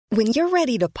When you're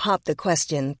ready to pop the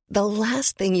question, the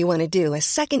last thing you want to do is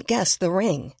second-guess the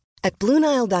ring. At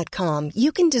BlueNile.com,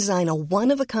 you can design a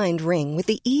one-of-a-kind ring with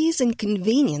the ease and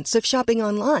convenience of shopping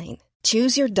online.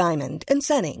 Choose your diamond and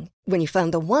setting. When you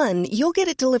find the one, you'll get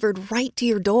it delivered right to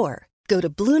your door. Go to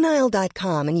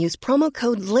BlueNile.com and use promo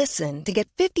code LISTEN to get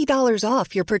 $50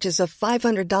 off your purchase of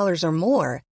 $500 or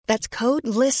more. That's code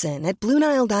LISTEN at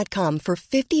BlueNile.com for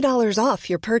 $50 off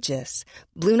your purchase.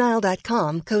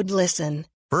 BlueNile.com, code LISTEN.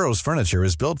 Burrow's furniture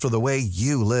is built for the way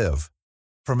you live.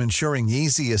 From ensuring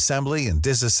easy assembly and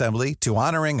disassembly to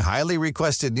honoring highly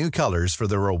requested new colors for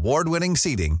their award-winning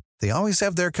seating, they always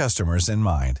have their customers in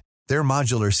mind. Their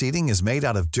modular seating is made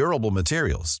out of durable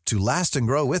materials to last and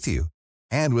grow with you.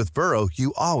 And with Burrow,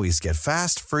 you always get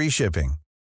fast, free shipping.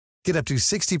 Get up to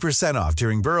 60% off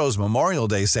during Burrow's Memorial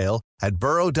Day sale at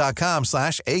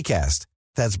burrow.com/ACAST.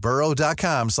 That's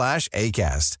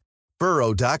burrow.com/ACAST.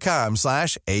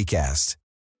 burrow.com/ACAST.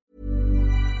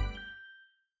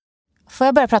 Får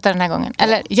jag börja prata den här gången?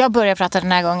 Eller jag börjar prata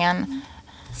den här gången.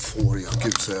 Får jag?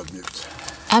 Gud så ödmjukt.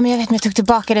 Ja, men jag vet, men jag tog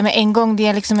tillbaka det med en gång. Det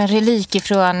är liksom en relik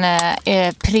ifrån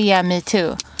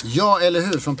pre-MeToo. Ja, eller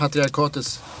hur? Från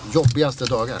patriarkatets jobbigaste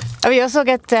dagar. Ja, men jag såg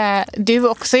att du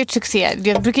också gjort succé.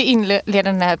 Jag brukar inleda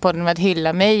den här podden med att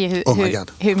hylla mig.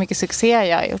 Hur mycket succé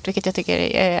jag har gjort. Vilket jag tycker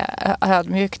är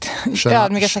ödmjukt.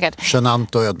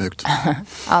 Genant och ödmjukt.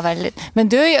 Ja, väldigt. Men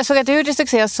jag såg att du gjorde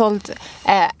succé och sålt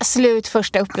slut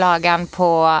första upplagan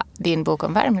på din bok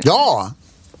om Värmland. Ja!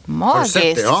 Magiskt. Har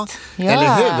du sett det? Ja.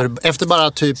 Eller hur? Efter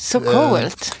bara typ så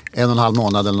coolt. 1,5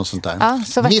 månad eller något sånt där. Ja,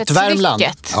 så Mitt Värmland.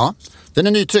 Ja. Den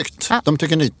är nytryckt. Ja. De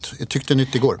tycker nytt. Jag tyckte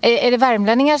nytt igår. Är det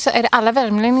värmlänningar? Är det alla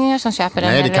värmlänningar som köper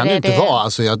den? Nej, det kan det inte vara.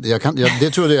 Alltså, jag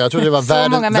trodde det var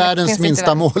världens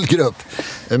minsta målgrupp.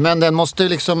 Men den måste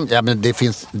liksom... Ja, men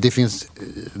det finns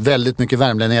väldigt mycket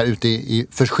värmlänningar ute i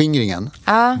förskingringen.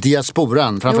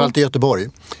 Diasporan, framförallt i Göteborg.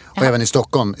 Och även i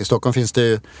Stockholm. I Stockholm finns det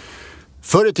ju...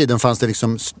 Förr i tiden fanns det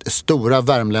liksom stora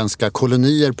värmländska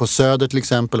kolonier på Söder till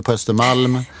exempel, på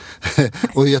Östermalm.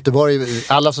 Och i Göteborg,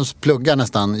 alla som pluggar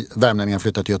nästan värmlänningar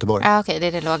flyttar till Göteborg. Ja, okej, det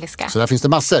är det logiska. Så där finns det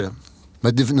massor.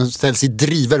 Men det ställs i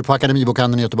driver på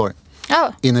Akademibokhandeln i Göteborg.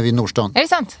 Ja. Inne vid Nordstan. Är det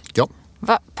sant? Ja.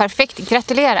 Perfekt,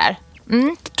 gratulerar.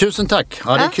 Mm. Tusen tack.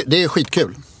 Ja, det är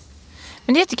skitkul.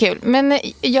 Men det är jättekul. Men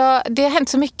det har hänt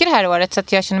så mycket det här året så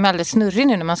att jag känner mig alldeles snurrig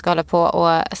nu när man ska hålla på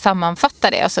och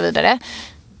sammanfatta det och så vidare.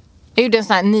 Jag gjorde en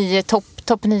sån här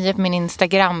topp 9 på min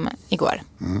Instagram igår.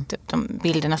 Typ de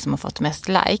bilderna som har fått mest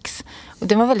likes. Och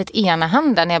det var väldigt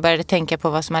enahanda när jag började tänka på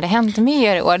vad som hade hänt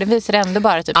mer i år. Det visade ändå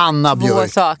bara typ två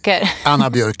saker. Anna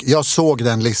Björk, jag såg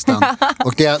den listan.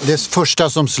 Och det första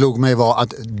som slog mig var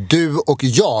att du och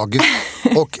jag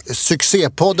och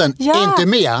succépodden är inte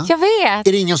med. Jag vet.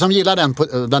 Är det ingen som gillar den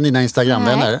bland dina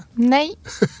Instagram-vänner? Nej.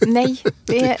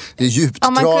 Det är djupt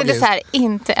om man tragiskt. kunde så här,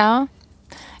 inte, ja.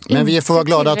 Men vi får vara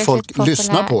glada att folk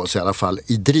lyssnar på oss i alla fall.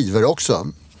 I driver också.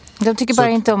 De tycker bara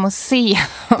inte om att se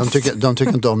oss. De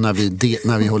tycker inte om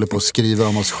när vi håller på att skriva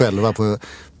om oss själva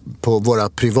på våra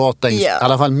privata... I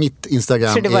alla fall mitt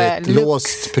Instagram är ett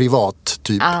låst privat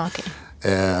typ. Okay.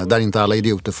 Där inte alla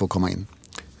idioter får komma in.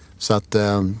 Så att...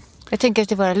 Jag tänker att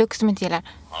det är våra lux som inte gillar.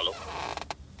 Hallå?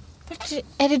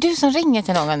 Är det du som ringer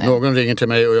till någon nu? Någon ringer till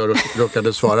mig och jag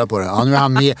råkade svara på det. Ja, nu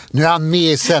är han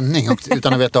med i sändning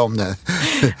utan att veta om det.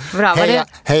 Bra,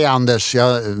 hej Anders,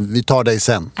 vi tar dig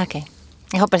sen. Okej.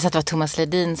 Jag hoppas att det var Thomas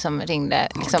Ledin som ringde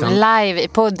live i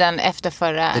podden efter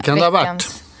förra det kan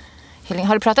veckans... Det ha varit.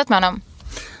 Har du pratat med honom?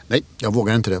 Nej, jag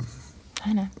vågar inte det.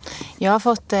 Nej. Jag har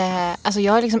fått,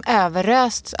 jag har liksom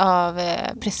överrösts av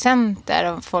presenter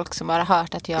av folk som bara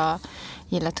hört att jag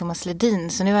gillar Thomas Ledin.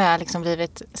 Så nu har jag liksom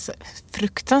blivit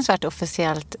fruktansvärt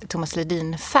officiellt Thomas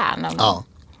Ledin-fan. Ja,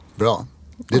 bra.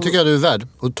 Det tycker jag du är värd.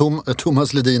 Och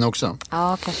Thomas Ledin också.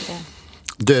 Ja, kanske det.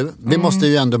 Du, vi måste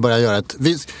ju ändå börja göra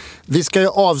vi ska ju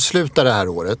avsluta det här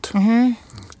året.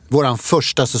 Våran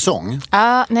första säsong.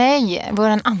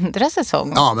 Våran andra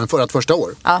säsong. Ja, men första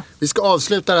år. Ja. Vi ska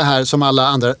avsluta det här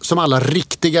som alla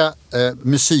riktiga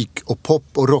musik- och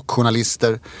pop- och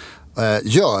rockjournalister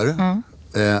gör.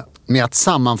 Med att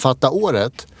sammanfatta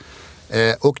året.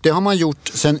 Och det har man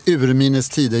gjort sedan urminnes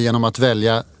tider genom att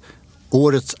välja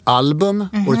årets album,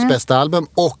 årets bästa album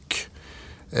och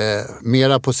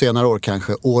mera på senare år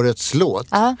kanske årets låt.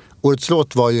 Årets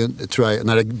låt var ju, tror jag,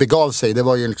 när det begav sig, det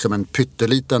var ju liksom en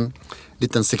pytteliten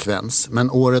sekvens.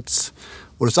 Men årets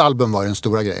album var ju den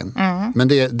stora grejen. Men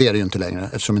det är det ju inte längre,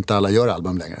 eftersom inte alla gör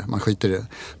album längre. Man skiter i det.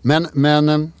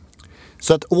 Men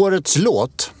så att årets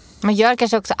låt... Man gör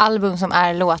kanske också album som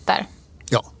är låtar.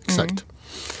 Ja, exakt.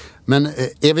 Men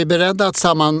är vi beredda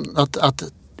att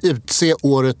utse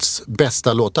årets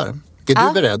bästa låtar? Är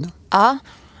du beredd? Ja.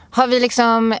 Har vi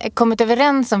liksom kommit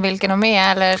överens om vilken de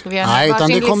är? Eller ska vi göra Nej, utan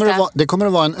det kommer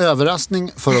att vara en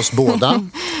överraskning för oss båda.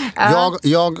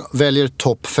 Jag väljer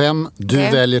topp 5, du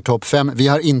väljer topp 5. Vi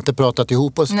har inte pratat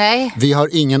ihop oss. Nej. Vi har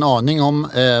ingen aning om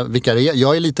vilka det är.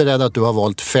 Jag är lite rädd att du har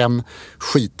valt 5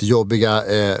 skitjobbiga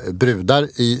brudar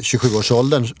i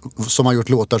 27-årsåldern som har gjort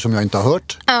låtar som jag inte har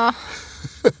hört. Ja.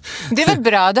 Det är väl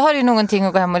bra, då har du någonting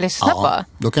att gå hem och lyssna på.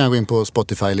 Då kan jag gå in på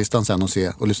Spotify-listan sen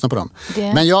och lyssna på dem.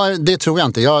 Men det tror jag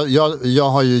inte. Jag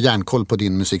har ju järnkoll på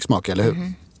din musiksmak, eller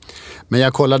hur? Men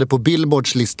jag kollade på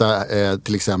Billboards lista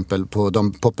till exempel på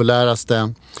de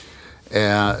populäraste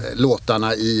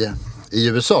låtarna i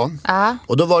USA.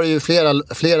 Och då var det ju flera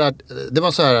det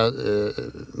var så här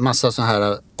massa så här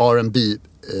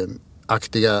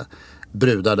R&B-aktiga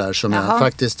brudar där som jag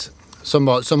faktiskt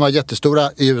som var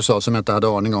jättestora i USA som jag inte hade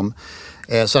aning om.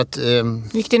 Så att,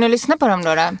 gick du in och lyssna på dem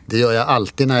då? Det gör jag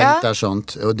alltid när jag hittar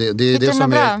sånt. Och det är det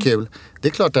som är kul. Det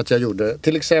är klart att jag gjorde.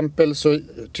 Till exempel så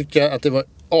tyckte jag att det var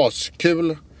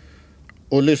askul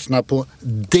att lyssna på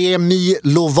Demi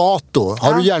Lovato.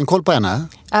 Har du järnkoll på henne?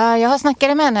 Ja, jag har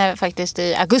snackat med henne faktiskt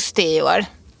i augusti i år.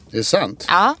 Det är sant?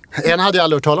 Ja. Henne hade jag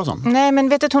aldrig hört talas om. Nej, men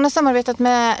vet du att hon har samarbetat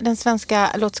med den svenska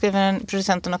låtskrivaren,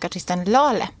 producenten och artisten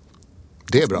Lale.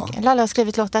 Det är bra. Lale har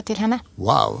skrivit låtar till henne.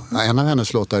 Wow. En av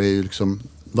hennes låtar är ju liksom,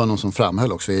 var någon som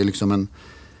framhöll också, är liksom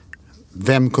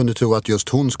vem kunde tro att just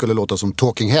hon skulle låta som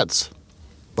Talking Heads?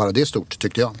 Bara det är stort,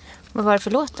 tyckte jag. Vad var det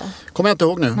för låt då? Kommer jag inte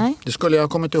ihåg nu. Nej. Det skulle jag ha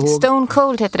kommit ihåg. Stone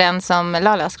Cold heter den som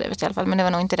Lale har skrivit i alla fall. Men det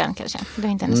var nog inte den kanske. Det var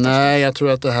inte hennes största. Nej, jag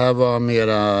tror att det här var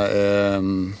mera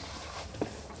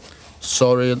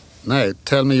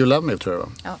Tell Me You Love Me tror jag det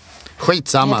var. Ja.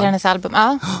 Skitsamma. Det heter hennes album.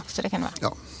 Ja, så det kan det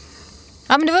vara.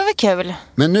 Ja, men det var väl kul.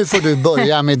 Men nu får du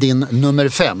börja med din nummer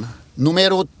 5.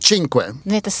 Numero 5.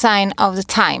 Den heter Sign of the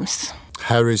Times.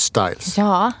 Harry Styles.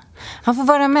 Ja, han får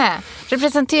vara med.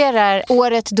 Representerar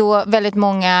året då väldigt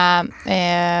många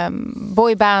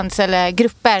boybands eller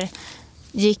grupper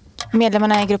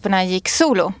medlemmarna i grupperna gick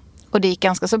solo. Och det gick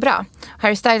ganska så bra.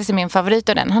 Harry Styles är min favorit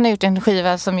av den. Han har gjort en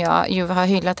skiva som jag ju har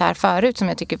hyllat här förut som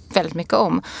jag tycker väldigt mycket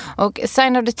om. Och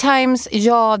Sign of the Times,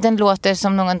 den låter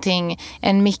som någonting,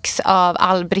 en mix av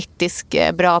all brittisk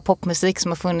bra popmusik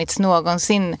som har funnits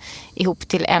någonsin ihop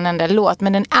till en enda låt.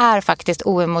 Men den är faktiskt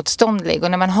oemotståndlig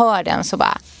och när man hör den så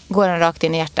bara går den rakt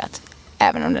in i hjärtat.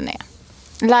 Även om den är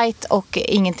light och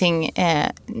ingenting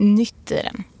nytt i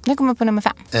den. Den kommer på nummer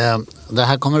 5. Det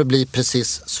här kommer att bli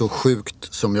precis så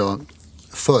sjukt som jag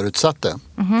förutsatte.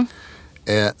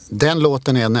 Den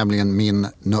låten är nämligen min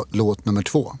låt nummer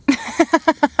 2.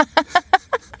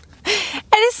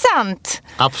 Är det sant?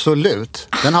 Absolut.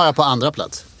 Den har jag på andra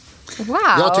plats. Wow.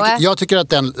 Jag tycker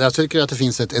att det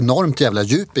finns ett enormt jävla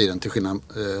djup i den till skillnad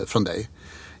från dig.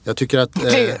 Jag tycker att...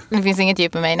 det finns inget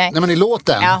djup i mig, nej. Nej, men i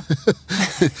låten. Ja.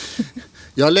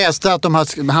 Jag läste att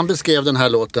han beskrev den här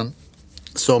låten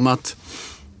som att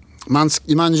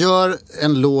man gör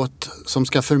en låt som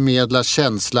ska förmedla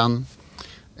känslan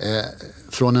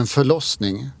från en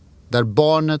förlossning. Där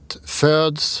barnet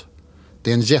föds, det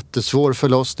är en jättesvår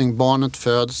förlossning, barnet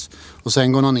föds och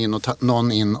sen går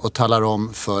någon in och talar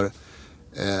om för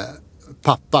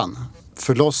pappan.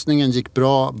 Förlossningen gick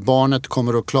bra, barnet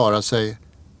kommer att klara sig,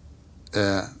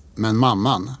 men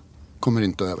mamman kommer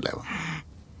inte att överleva.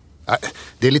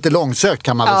 Det är lite långsökt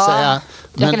kan man väl säga.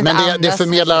 Men det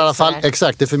förmedlar i alla fall,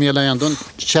 exakt, det förmedlar ändå en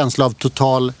känsla av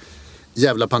total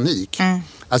jävla panik.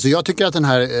 Alltså jag tycker att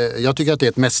det är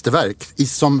ett mästerverk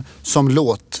som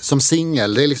låt, som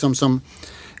singel. Det är liksom som,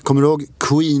 kommer du ihåg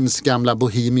Queens gamla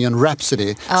Bohemian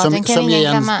Rhapsody?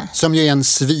 Som ger en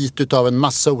svit utav en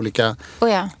massa olika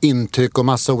intryck och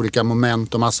massa olika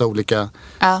moment och massa olika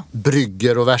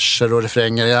brygger och verser och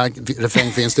refränger.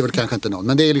 Refräng finns det väl kanske inte någon,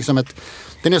 men det är liksom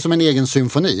den är som en egen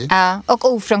symfoni. Ja,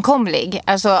 och ofrånkomlig.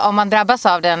 Alltså om man drabbas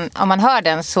av den, om man hör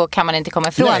den så kan man inte komma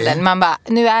ifrån den. Man bara,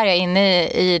 nu är jag inne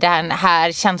i det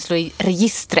här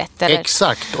känsloregistret. Eller?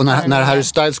 Exakt, och när Harry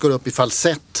Styles går upp i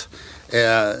falsett,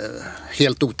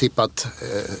 helt otippat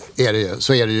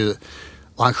så är det ju,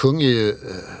 och han sjunger ju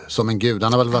som en gud.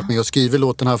 Han har väl varit med och skrivit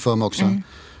låten här för mig också.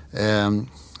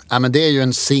 Men det är ju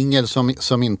en singel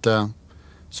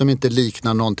som inte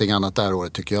liknar någonting annat det här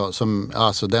året tycker jag.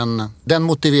 Den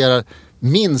motiverar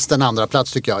minst den andra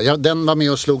plats tycker jag. Den var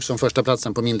med och slog som första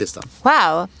platsen på min lista.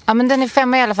 Wow, ja men den är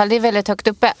 5 i alla fall, det är väldigt högt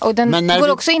uppe. Och den går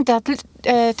också inte att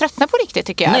tröttna på riktigt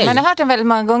tycker jag. Man har hört den väldigt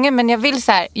många gånger men jag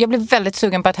blir väldigt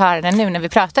sugen på att höra den nu när vi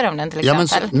pratar om den till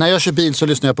exempel. När jag kör bil så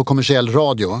lyssnar jag på kommersiell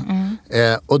radio.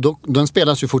 Och den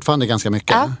spelas ju fortfarande ganska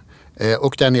mycket.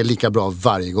 Och den är lika bra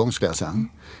varje gång skulle jag säga.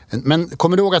 Men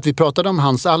kommer du ihåg att vi pratade om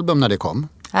hans album när det kom?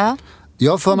 Ja.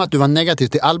 Jag har för mig att du var negativ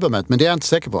till albumet, men det är jag inte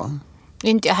säker på. Det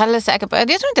är inte jag heller säker på. Jag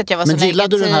tror inte att jag var Men så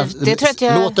gillade du den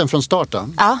här låten från start då?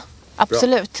 Ja,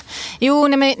 absolut. Jo,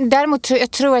 nej, men däremot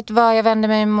jag tror att vad jag vänder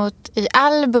mig mot i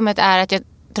albumet är att jag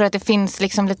tror att det finns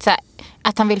liksom lite så här,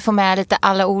 att han vill få med lite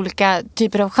alla olika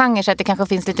typer av genrer, så att det kanske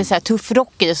finns lite så här tuff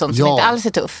rock i och sånt som inte alls är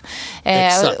tuff.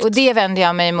 Och det vänder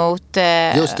jag mig emot.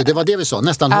 Just det var det vi sa,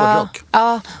 nästan hårdrock.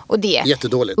 Ja, och det.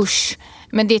 Jättedåligt. Usch.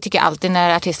 Men det tycker jag alltid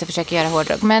när artister försöker göra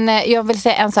hårdrock. Men jag vill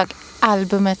säga en sak.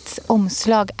 Albumets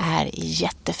omslag är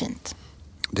jättefint.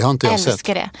 Det har inte jag sett.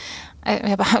 Älskar det.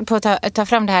 Jag bara på att ta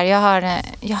fram det här. Jag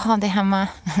har det hemma.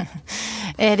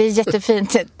 Det är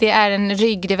jättefint. Det är en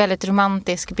rygg. Det är väldigt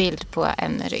romantisk bild på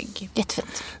en rygg.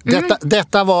 Jättefint.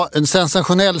 Detta var en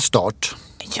sensationell start.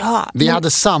 Ja. Vi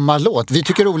hade samma låt. Vi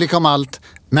tycker olika om allt.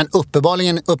 Men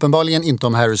uppenbarligen inte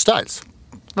om Harry Styles.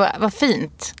 Vad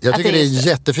fint. Jag tycker det är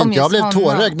jättefint. Jag blev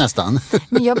tårögd nästan.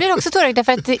 Men jag blir också tårögd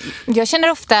därför att jag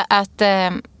känner ofta att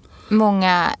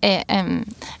många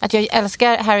att jag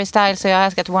älskar Harry Styles och jag har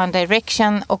älskat One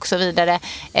Direction och så vidare,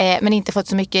 men inte fått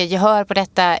så mycket gehör på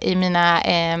detta i mina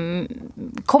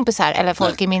kompisar eller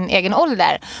folk i min egen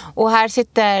ålder. Och här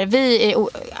sitter vi i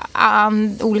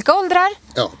olika åldrar.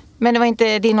 Ja. Men det var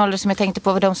inte din ålder som jag tänkte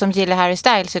på, var de som gillar Harry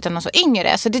Styles, utan de så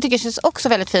yngre. Så det tycker jag känns också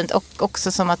väldigt fint, och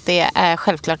också som att det är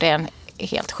självklart är en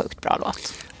helt sjukt bra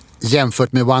låt.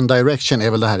 Jämfört med One Direction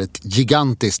är väl det här ett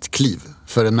gigantiskt kliv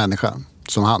för en människa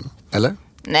som han, eller?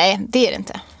 Nej, det är det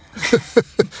inte.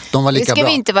 De var lika bra. Det ska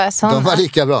vi inte vara såna. De var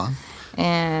lika bra.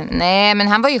 Nej, men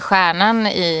han var ju stjärnan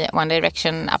i One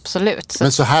Direction, absolut.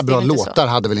 Men så här bra låtar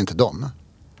hade väl inte de?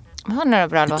 Har några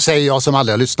bra låtar. Säger jag som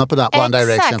aldrig har lyssnat på One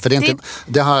Direction. För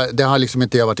det har liksom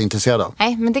inte jag varit intresserad av.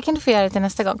 Nej, men det kan du få göra till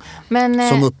nästa gång. Men,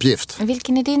 som uppgift.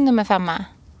 Vilken är din nummer 5?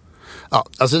 Ja,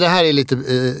 alltså det här är lite...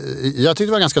 jag tyckte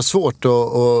det var ganska svårt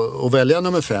att välja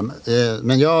nummer 5.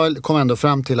 Men jag kom ändå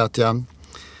fram till att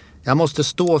jag måste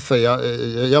stå för...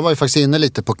 Jag var ju faktiskt inne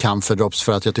lite på Camphor Drops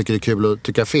för att jag tycker det är kul att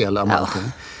tycka fel om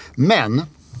allting. Men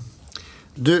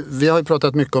vi har ju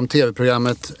pratat mycket om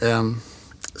tv-programmet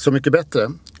Så mycket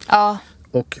bättre. Ja.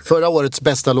 Och förra årets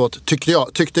bästa låt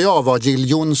tyckte jag var Jill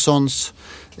Johnsons,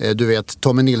 du vet,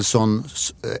 Tommy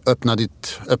Nilssons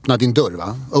öppna din dörr,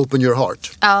 va? Open your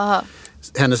heart. Ja.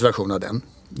 Hennes version av den.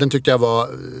 Den tyckte jag var,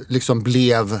 liksom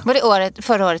blev... Var det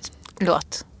förra årets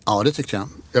låt? Ja, det tyckte jag.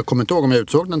 Jag kommer inte ihåg om jag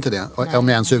utsåg den till det. Nej, om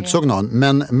jag ens utsåg någon.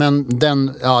 Men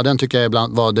den tycker jag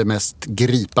ibland var det mest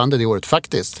gripande det året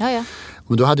faktiskt. Ja.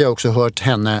 Och då hade jag också hört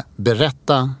henne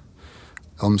berätta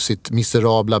om sitt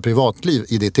miserabla privatliv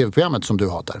i det tv-programmet som du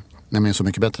hatar. Nämligen Så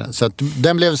mycket bättre. Så att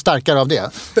den blev starkare av det.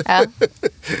 Ja.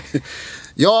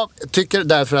 Jag tycker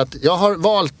därför att jag har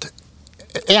valt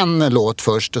en låt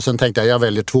först och sen tänkte jag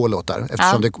väljer 2 låtar.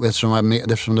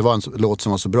 Eftersom det var en låt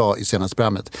som var så bra i senaste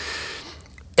programmet.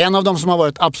 En av dem som har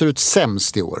varit absolut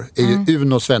sämst i år är ju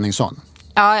Uno Svenningsson.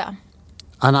 Ja.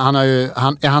 Han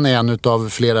är en av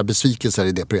flera besvikelser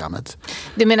i det programmet.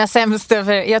 Du menar sämst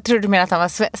över... Jag tror du menar att han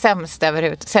var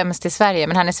sämst i Sverige,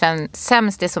 men han är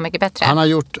sämst i Så mycket bättre.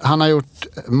 Han har gjort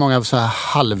många så här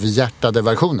halvhjärtade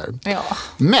versioner. Ja.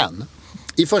 Men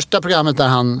i första programmet där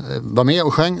han var med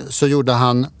och sjöng så gjorde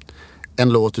han en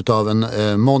låt utav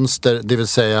en monster, det vill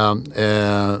säga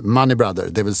Money Brother,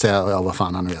 det vill säga, vad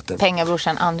fan han heter.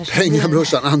 Pengabrorsan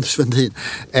Anders Vendin.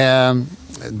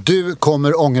 Du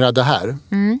kommer ångra det här.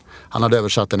 Han hade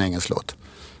översatt en engelsk låt.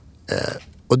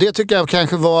 Och det tycker jag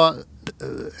kanske var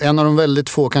en av de väldigt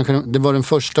få, kanske det var den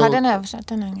första. Hade han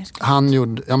översatt en engelsk låt? Han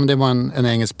gjorde, men det var en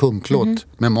engelsk punklåt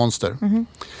med monster.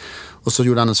 Och så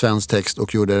gjorde han en svensk text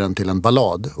och gjorde den till en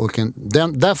ballad. Och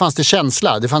där fanns det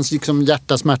känsla. Det fanns liksom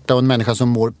hjärta, smärta och en människa som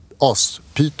mår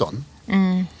aspyton.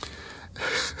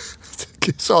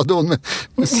 Sa hon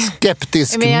med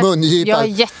skeptisk mungipa. Jag är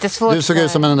jättesvårt. Du såg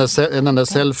ut som den där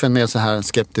selfien med så här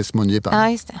skeptisk mungipa. Ja,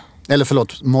 just det. Eller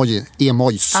förlåt,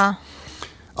 emojis.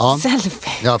 Ja.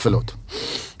 Selfie. Ja, förlåt.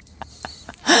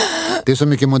 Det är så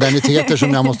mycket moderniteter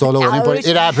som jag måste hålla ordning på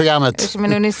i det här programmet.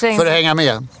 För att hänga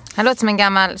med. Han låter som en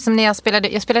gammal, som när jag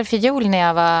spelade fiol när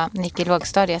jag gick i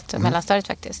lågstadiet och mellanstadiet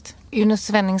faktiskt. Uno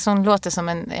Svenningsson låter som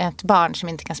ett barn som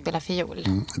inte kan spela fiol.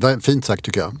 Det var fint sagt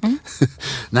tycker jag.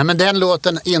 Nej, men den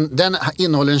låten den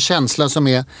innehåller en känsla som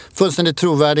är fullständigt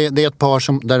trovärdig. Det är ett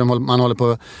par där man håller på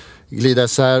att glida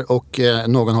isär och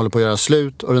någon håller på att göra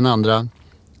slut och den andra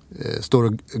står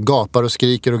och gapar och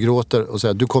skriker och gråter och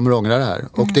säger du kommer ångra det här.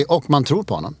 Och man tror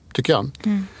på honom, tycker jag.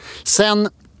 Sen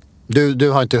Du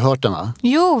har inte hört den, va?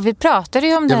 Jo, vi pratade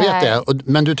ju om det här. Jag vet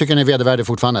det, men du tycker den är vedervärdig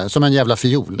fortfarande. Som en jävla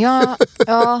fiol.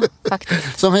 Ja,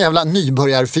 faktiskt. Som en jävla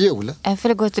nybörjarfiol. Jag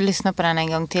får gå ut och lyssna på den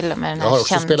en gång till med den här känslan. Jag har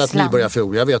också spelat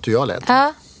nybörjarfiol, jag vet hur jag lät.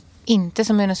 Ja, inte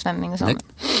som Uno Svenningsson.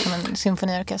 Som en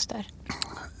symfoniorkester.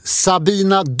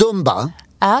 Sabina Dumba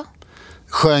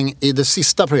sjöng i det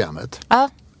sista programmet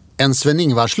en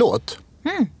Sven-Ingvars-låt.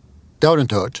 Det har du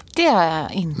inte hört? Det har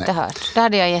jag inte hört. Det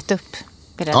hade jag gett upp.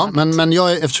 Ja, men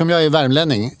eftersom jag är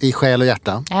värmlänning i själ och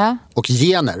hjärta och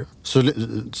gener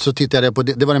så tittade jag på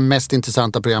det. Det var det mest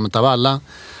intressanta programmet av alla.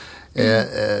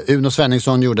 Uno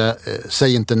Svenningsson gjorde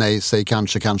Säg inte nej, säg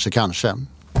kanske, kanske, kanske.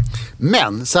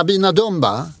 Men Sabina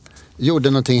Dumba gjorde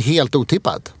någonting helt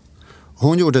otippat.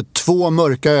 Hon gjorde 2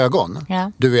 mörka ögon.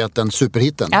 Du vet, den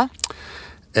superhitten.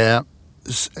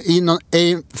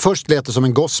 Först lät det som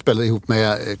en gospel ihop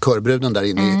med körbruden där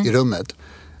inne i rummet.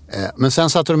 Men sen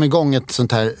satte de igång ett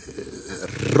sånt här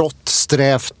rått,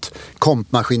 strävt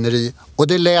kompmaskineri. Och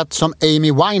det lät som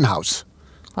Amy Winehouse.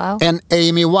 Wow. En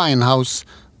Amy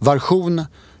Winehouse-version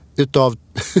utav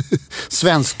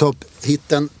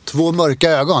svensktopp-hitten 2 mörka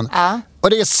ögon. Och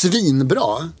det är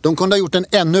svinbra. De kunde ha gjort en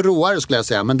ännu råare skulle jag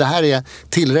säga. Men det här är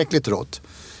tillräckligt rått.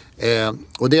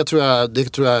 Och det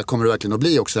tror jag kommer verkligen att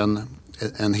bli också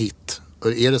en hit.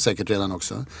 Och är det säkert redan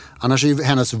också. Annars är ju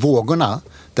hennes Vågorna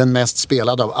den mest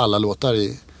spelade av alla låtar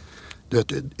i, du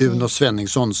vet, Uno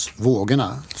Svenningssons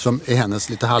Vågorna, som är hennes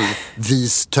lite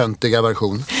halvvis töntiga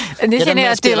version. Det känner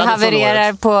jag att du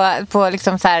havererar på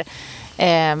liksom så här,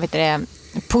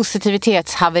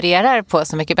 positivitetshavererar på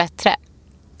Så mycket bättre.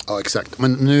 Ja, exakt.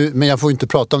 Men jag får inte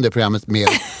prata om det programmet mer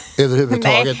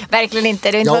överhuvudtaget. Nej, verkligen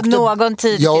inte. Det är inte någon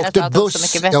tid jag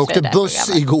åkte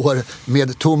buss igår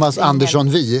med Thomas Andersson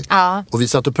Vi. Och vi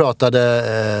satt och pratade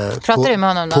du med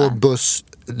honom då? På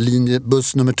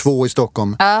buss nummer 2 i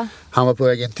Stockholm. Han var på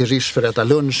väg in till Rish för att äta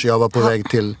lunch. Jag var på väg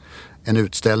till en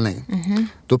utställning.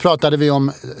 Då pratade vi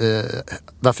om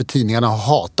varför tidningarna har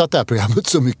hatat det här programmet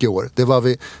så mycket i år. Det var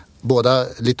vi båda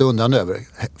lite undan över.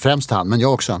 Främst han, men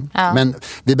jag också. Men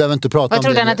vi behöver inte prata om det. Vad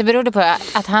trodde han att det berodde på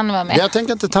att han var med? Jag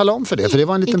tänkte inte tala om för det, för det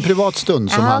var en liten privat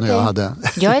stund som han och jag hade.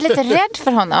 Jag är lite rädd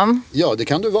för honom. Ja, det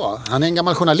kan du vara. Han är en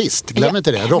gammal journalist, glöm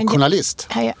inte det. Rockjournalist.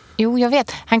 Jo, jag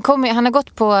vet. Han har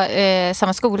gått på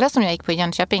samma skola som jag gick på i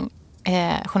Jönköping.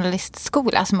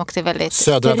 Journalistskola som också är väldigt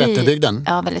Södra Vätterbygden.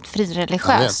 Ja, väldigt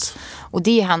frireligiös. Och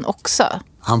det är han också.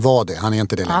 Han var det, han är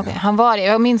inte det längre. Ja, han var det.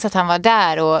 Jag minns att han var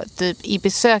där och typ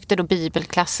besökte då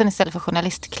bibelklassen istället för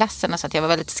journalistklassen, så att jag var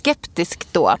väldigt skeptisk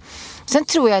då. Sen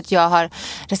tror jag att jag har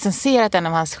recenserat en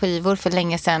av hans skivor för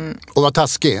länge sedan. Och var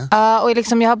taskig? Ja, och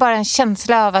liksom jag har bara en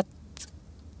känsla av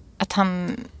att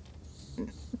han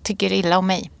tycker illa om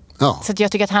mig. Ja. Så att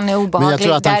jag tycker att han är obehaglig. Men jag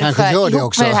tror att han kanske gör det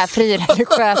också. Med det här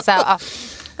frireligiösa.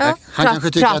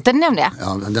 Pratade ni om det?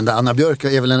 Ja, den där Anna Björk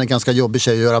är väl en ganska jobbig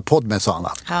tjej att göra podd med, sa han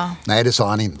va? Ja. Nej, det sa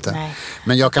han inte. Nej.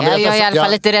 Men jag kan berätta, jag är i alla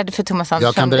fall lite rädd för Thomas Andersson.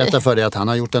 Jag kan berätta för dig att han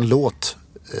har gjort en låt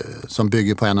som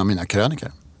bygger på en av mina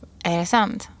krönikor. Är det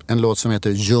sant? En låt som heter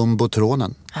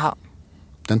Jumbotronen. Ja.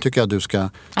 Den tycker jag du ska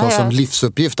ta som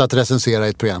livsuppgift att recensera i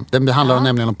ett program. Den handlar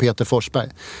nämligen om Peter Forsberg.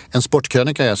 En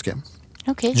sportkrönika jag skrev.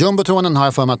 Okay. Jumbotronen har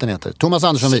jag för mig att den heter. Thomas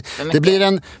Andersson Vi.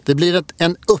 Det blir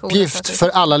en uppgift för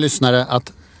alla lyssnare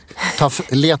att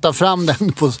leta fram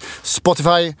den på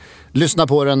Spotify, lyssna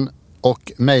på den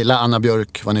och mejla Anna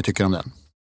Björk vad ni tycker om den.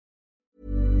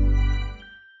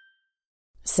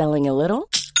 Selling a little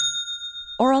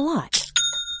or a lot?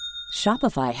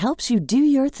 Shopify helps you do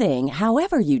your thing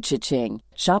however you cha-ching.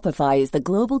 Shopify is the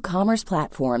global commerce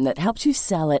platform that helps you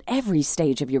sell at every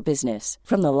stage of your business.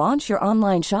 From the launch your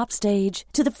online shop stage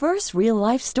to the first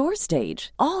real-life store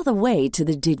stage, all the way to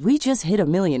the did we just hit a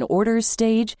million orders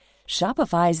stage.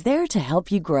 Shopify is there to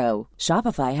help you grow.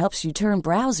 Shopify helps you turn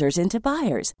browsers into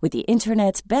buyers with the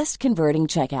internet's best converting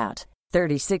checkout.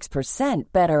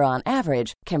 36% better on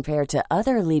average compared to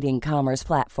other leading commerce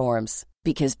platforms.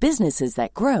 Because businesses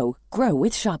that grow, grow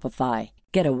with Shopify.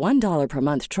 Get a $1 per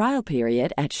month trial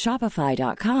period at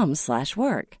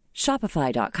shopify.com/work.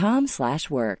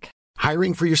 Shopify.com/work.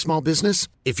 Hiring for your small business?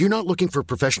 If you're not looking for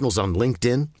professionals on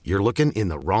LinkedIn, you're looking in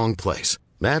the wrong place.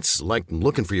 That's like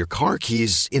looking for your car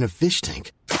keys in a fish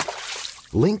tank.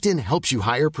 LinkedIn helps you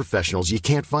hire professionals you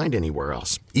can't find anywhere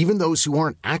else, even those who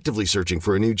aren't actively searching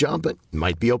for a new job but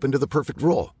might be open to the perfect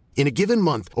role. In a given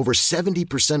month, over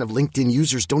 70% of LinkedIn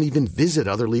users don't even visit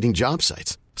other leading job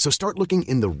sites. So start looking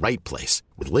in the right place.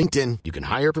 With LinkedIn, you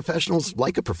can hire professionals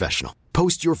like a professional.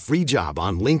 Post your free job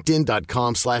on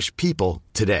linkedin.com/people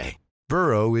today.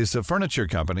 Burrow is a furniture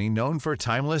company known for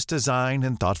timeless design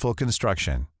and thoughtful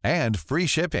construction, and free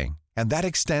shipping, and that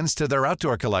extends to their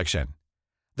outdoor collection.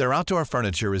 Their outdoor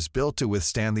furniture is built to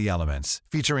withstand the elements,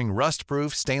 featuring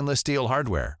rust-proof stainless steel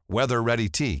hardware, weather-ready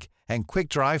teak, and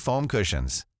quick-dry foam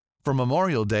cushions. For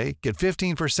Memorial Day, get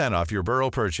 15% off your Burrow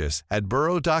purchase at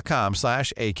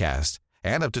burrow.com/acast,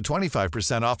 and up to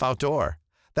 25% off outdoor.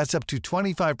 That's up to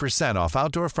 25% off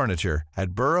outdoor furniture at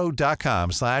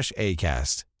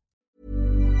burrow.com/acast.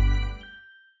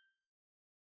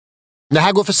 Det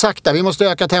här går för sakta, vi måste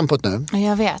öka tempot nu.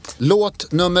 Jag vet.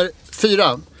 Låt nummer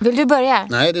 4. Vill du börja?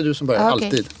 Nej, det är du som börjar, Okej.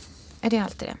 alltid. Är det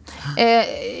alltid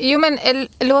det?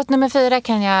 Låt nummer 4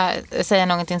 kan jag säga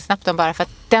någonting snabbt om bara för att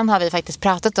den har vi faktiskt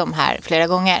pratat om här flera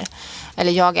gånger.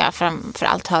 Eller jag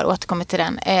framförallt har återkommit till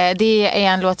den. Det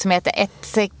är en låt som heter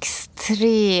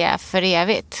 163 för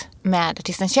evigt med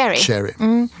artisten Cherry.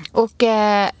 Och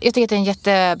jag tycker att det är en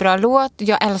jättebra låt.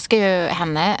 Jag älskar ju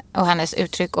henne och hennes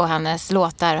uttryck och hennes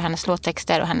låtar och hennes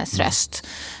låttexter och hennes röst.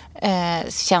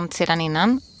 Känt sedan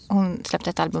innan. Hon släppte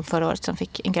ett album förra året som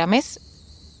fick en Grammis.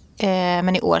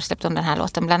 Men i år släppte hon den här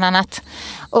låten bland annat.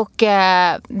 Och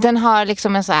den har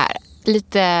liksom en så här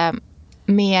lite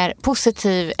mer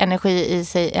positiv energi i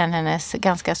sig än hennes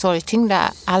ganska sorgtyngda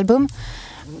album.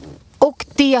 Och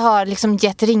det har liksom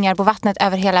gett ringar på vattnet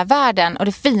över hela världen. Och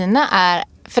det fina är,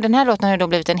 för den här låten har då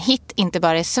blivit en hit inte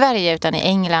bara i Sverige utan i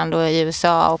England och i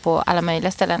USA och på alla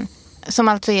möjliga ställen. Som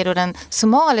alltså är då den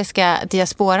somaliska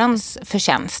diasporans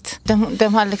förtjänst.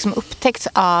 De har liksom upptäckts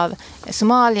av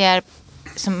somalier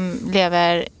som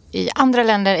lever i andra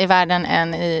länder i världen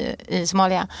än i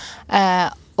Somalia.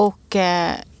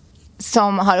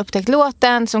 Som har upptäckt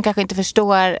låten, som kanske inte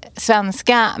förstår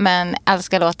svenska men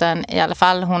älskar låten i alla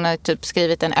fall. Hon har typ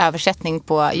skrivit en översättning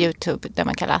på YouTube där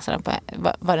man kan läsa den på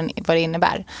vad det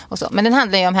innebär. Och så. Men den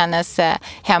handlar ju om hennes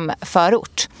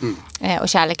hemförort och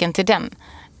kärleken till den.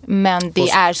 Men det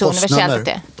är så universellt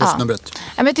det. Postnumret.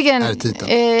 Ja. Jag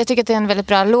tycker att det är en väldigt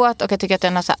bra låt och jag tycker att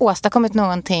den har så här åstadkommit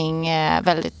någonting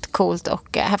väldigt coolt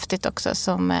och häftigt också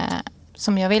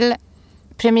som jag vill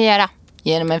premiera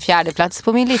genom en 4:e plats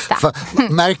på min lista.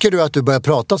 Märker du att du börjar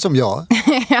prata som jag?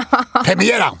 Ja.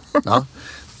 Premiera! Ja.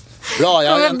 Bra,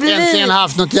 jag har äntligen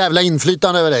haft något jävla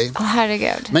inflytande över dig.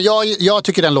 Herregud. Men jag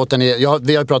tycker den låten är,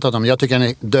 vi har ju pratat om, jag tycker den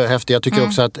är döhäftig. Jag tycker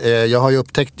också att, jag har ju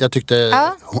upptäckt, jag tyckte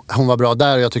hon var bra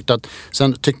där och jag tyckte att,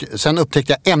 sen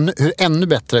upptäckte jag ännu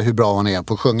bättre hur bra hon är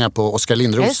på att sjunga på Oskar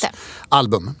Lindros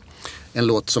album. En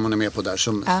låt som hon är med på där.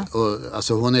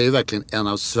 Alltså hon är ju verkligen en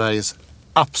av Sveriges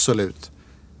absolut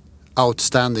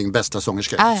outstanding bästa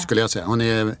sångerskor, skulle jag säga. Hon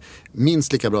är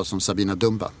minst lika bra som Sabina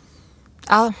Dumba.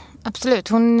 Ja, absolut.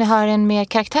 Hon har en mer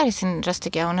karaktär i sin röst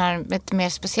tycker jag. Hon har ett mer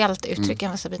speciellt uttryck än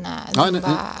vad Sabina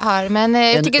Dumba har. Men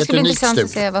jag tycker det skulle bli intressant att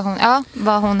se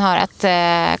vad hon har att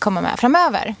komma med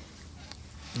framöver.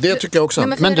 Det tycker jag också.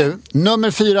 Men du,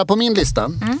 nummer 4 på min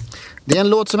lista. Det är en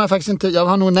låt som jag faktiskt inte, jag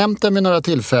har nog nämnt den vid några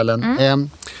tillfällen.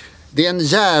 Det är en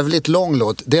jävligt lång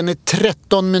låt. Den är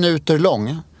 13 minuter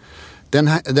lång. Den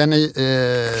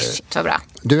är... Shit, vad bra.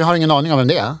 Du har ingen aning om vem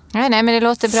det är? Nej, men det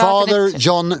låter bra. Father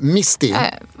John Misty.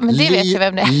 Men det vet jag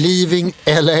vem det är. Leaving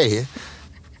LA.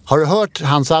 Har du hört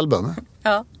hans album?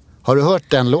 Ja. Har du hört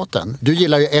den låten? Du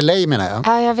gillar ju LA menar jag.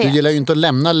 Ja, jag vet. Du gillar ju inte att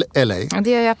lämna LA. Det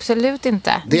gör jag absolut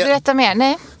inte. Berätta mer.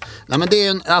 Nej. Nej, men det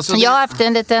är en, alltså, jag har haft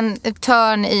en liten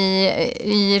törn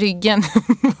i ryggen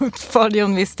mot Father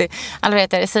John Misty. Alla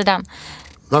vet det, i sidan.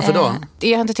 Varför då?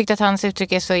 Jag har inte tyckt att hans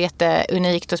uttryck är så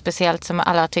jätteunikt och speciellt som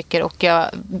alla tycker. Och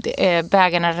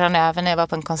bägarna rann över när jag var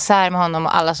på en konsert med honom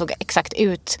och alla såg exakt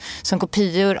ut som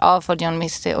kopior av Father John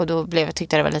Misty. Och då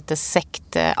tyckte jag det var lite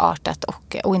sektartat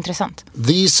och ointressant.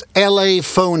 These LA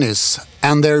phonies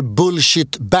and their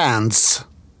bullshit bands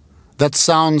that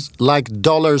sounds like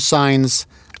dollar signs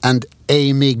and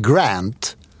Amy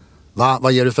Grant.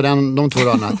 Vad ger du för de två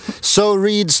raderna? So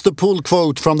reads the pull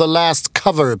quote from the last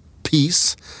cover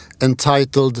piece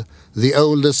entitled The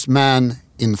Oldest Man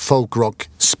in Folk Rock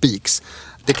Speaks.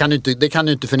 Det kan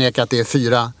du inte förneka att det är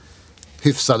 4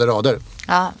 hyfsade rader.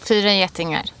 Ja, 4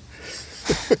 getingar.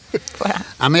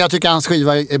 Ja, men jag tycker hans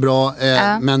skiva är bra.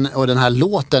 Och den här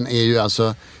låten är ju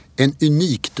alltså en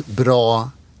unikt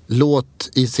bra låt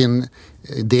i sin...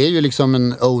 Det är ju liksom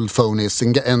en old phonies.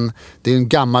 Det är en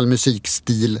gammal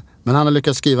musikstil. Men han har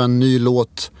lyckats skriva en ny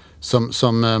låt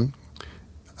som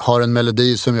har en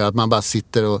melodi som gör att man bara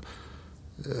sitter och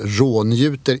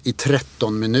rånjuter i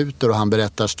 13 minuter och han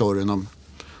berättar storyn om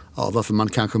varför man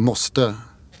kanske måste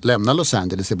lämna Los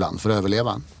Angeles ibland för att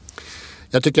överleva.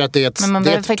 Jag tycker att det är ett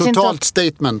totalt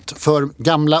statement för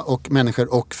gamla och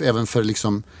människor och även för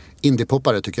liksom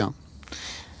indiepoppare tycker jag.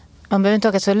 Man behöver inte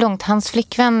åka så långt. Hans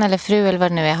flickvän eller fru eller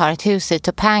vad det nu är har ett hus i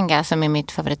Topanga som är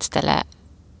mitt favoritställe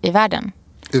i världen.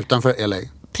 Utanför LA?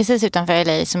 Precis utanför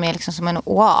LA som är liksom som en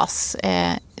oas.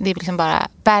 Det är liksom bara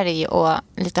berg och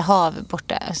lite hav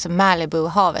borta. Alltså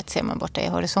Malibu-havet ser man borta i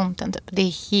horisonten. Typ. Det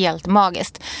är helt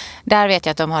magiskt. Där vet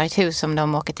jag att de har ett hus som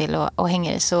de åker till och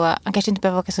hänger i. Så man kanske inte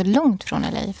behöver åka så långt från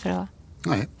LA för att...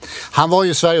 Nej. Han var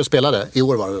ju i Sverige och spelade. I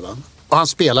år var det va? Och han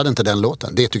spelade inte den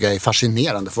låten. Det tycker jag är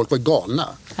fascinerande. Folk var galna.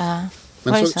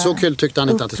 Men så kul tyckte han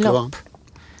inte att det skulle vara.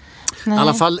 Nej. I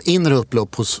alla fall inre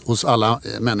upplopp hos alla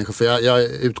människor. För jag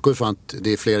utgår från att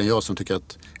det är fler än jag som tycker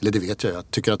att, eller det vet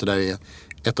jag tycker att det där är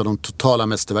ett av de totala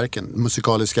mästerverken.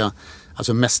 Musikaliska,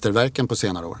 alltså mästerverken på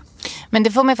senare år. Men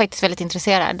det får mig faktiskt väldigt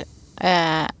intresserad,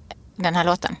 den här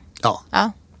låten. Ja.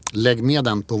 Lägg med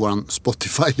den på våran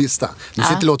Spotify-lista. Nu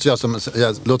låter jag som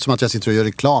att jag sitter och gör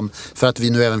reklam för att vi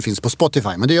nu även finns på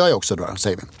Spotify. Men det gör jag också då,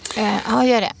 säger vi. Ja,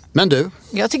 gör det. Men du?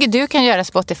 Jag tycker du kan göra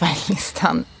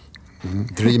Spotify-listan.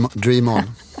 Dream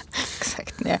on.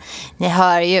 Exakt, ni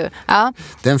hör ju. Ja.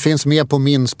 Den finns med på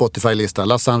min Spotify-lista.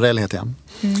 Lasse Anrell heter jag.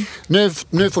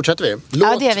 Nu fortsätter vi.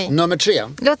 Låt nummer 3.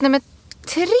 Låt nummer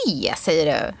 3 säger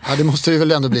du. Ja, det måste det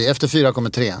väl ändå bli. Efter 4 kommer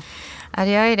 3. Ja,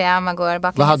 det gör ju det om man går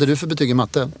baklänges. Vad hade du för betyg i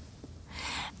matte?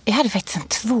 Jag hade faktiskt en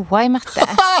 2 i matte.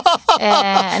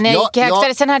 När jag gick i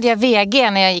högstadiet. Sen hade jag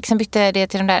VG när jag gick. Sen bytte det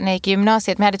till de där när jag gick i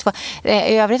gymnasiet. Men jag hade 2.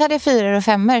 I övrigt hade jag 4 och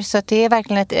 5. Så att det är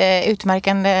verkligen ett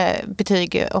utmärkande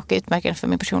betyg och utmärkande för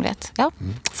min personlighet. Ja.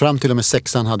 Fram till och med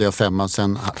 6:an hade jag 5.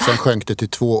 Sen sjönk det till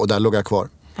 2 och där låg jag kvar.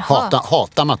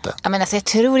 Hata matte. Ja, men alltså, jag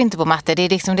tror inte på matte. Det är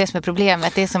liksom det som är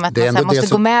problemet. Det är som att man måste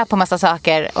gå med på massa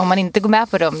saker. Om man inte går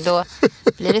med på dem, då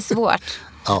blir det svårt.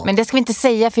 Ja. Men det ska vi inte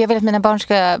säga, för jag vill att mina barn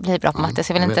ska bli bra på matte.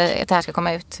 Så jag vill inte att det här ska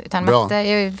komma ut. Utan matte, jag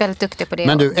är väldigt duktig på det.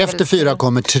 Men du, efter 4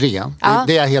 kommer 3.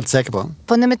 Det är jag helt säker på.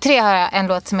 På nummer 3 har jag en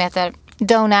låt som heter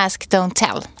Don't Ask, Don't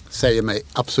Tell. Säger mig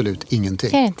absolut ingenting.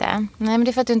 Det är inte? Nej, men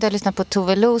det är för att du inte har lyssnat på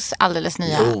Tove Los alldeles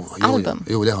nya album.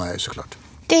 Jo, det har jag ju såklart.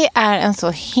 Det är en så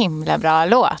himla bra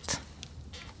låt.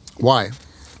 Why?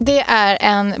 Det är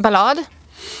en ballad,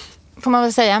 får man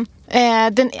väl säga.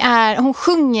 Hon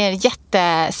sjunger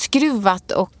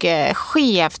jätteskruvat och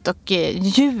skevt och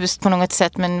ljust på något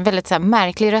sätt, men en väldigt så här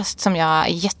märklig röst som jag är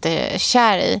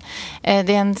jättekär i.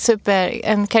 Det är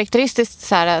en karaktäristiskt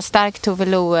så här stark Tove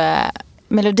Lo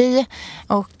melodi,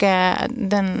 och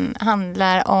den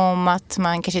handlar om att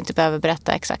man kanske inte behöver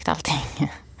berätta exakt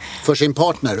allting. För sin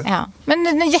partner. Ja, men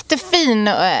den är jättefin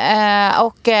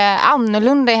och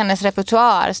annorlunda i hennes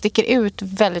repertoar. Sticker ut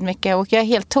väldigt mycket. Och jag är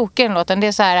helt tokig i den låten. Det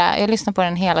är så här, jag lyssnar på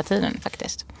den hela tiden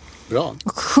faktiskt. Bra.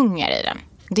 Och sjunger i den.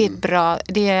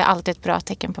 Det är alltid ett bra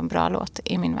tecken på en bra låt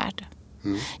i min värld.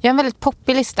 Jag har en väldigt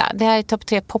poppig lista. Det här är topp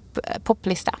 3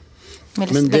 poplista.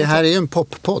 Men det här är ju en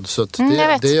poppodd, så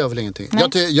det gör väl ingenting.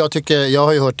 Jag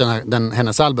har ju hört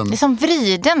hennes album. Det är som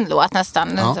vriden låt nästan.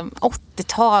 Ja.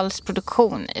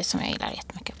 80-talsproduktion som jag gillar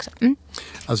jättemycket också.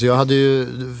 Alltså jag hade ju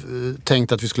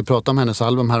tänkt att vi skulle prata om hennes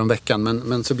album här om veckan,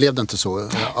 men så blev det inte så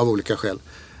av olika skäl.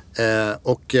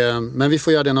 Men vi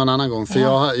får göra det någon annan gång, för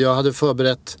jag hade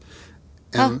förberett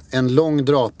en lång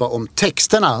drapa om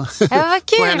texterna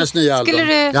på hennes nya album. Skulle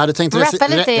du jag hade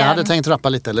tänkt rappa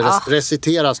lite eller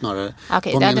recitera snarare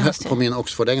på min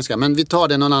Oxford-engelska. Men vi tar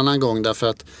det någon annan gång, därför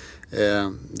att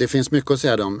det finns mycket att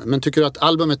säga om. Men tycker du att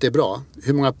albumet är bra?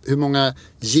 Hur många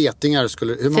getingar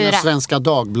hur många Svenska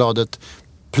Dagbladet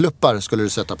pluppar skulle du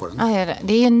sätta på den?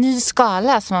 Det är ju en ny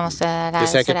skala som man måste lära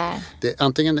sig där.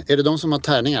 Antingen är det de som har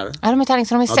tärningar. Ja, de har tärningar,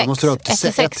 så de är 6. Måste upp till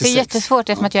 1-6. Det är jättesvårt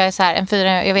eftersom att jag är så här en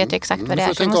 4. Jag vet ju exakt vad det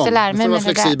är. Så jag måste lära mig med det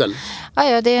flexibel.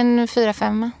 Ja, det är en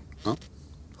 4-5. Ja,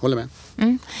 håller med.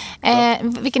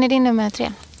 Vilken är din nummer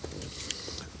 3?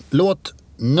 Låt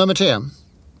nummer 3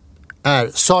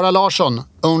 är Sara Larsson,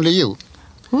 Only You.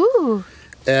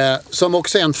 Som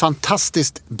också är en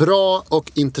fantastiskt bra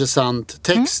och intressant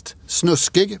text.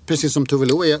 Snuskig, precis som Tove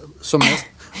Lo är som helst.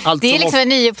 Det är liksom en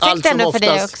nyupptäckt ändå för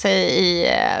dig också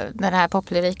i den här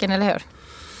poplyriken, eller hur?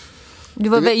 Du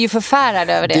var ju förfärad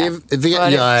över det.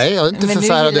 Jag är inte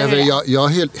förfärad över det.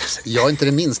 Jag är inte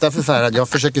det minsta förfärad. Jag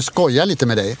försöker skoja lite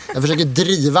med dig. Jag försöker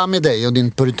driva med dig och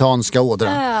din puritanska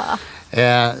ådra.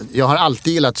 Jag har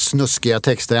alltid gillat snuskiga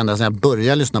texter ända sedan jag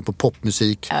började lyssna på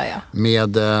popmusik.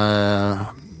 Med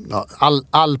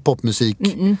all popmusik,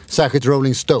 särskilt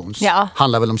Rolling Stones,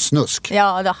 handlar väl om snusk.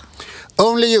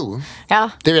 Only You,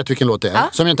 det vet vilken låt det är.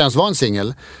 Som inte ens var en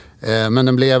singel. Men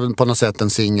den blev på något sätt en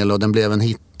singel och den blev en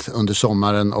hit under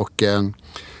sommaren. Och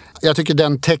jag tycker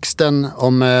den texten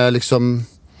om liksom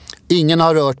ingen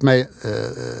har rört mig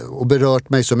och berört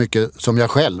mig så mycket som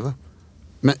jag själv.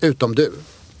 Men utom du.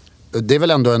 Det är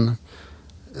väl ändå en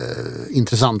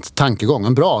intressant tankegång.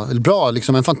 En bra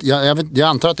liksom jag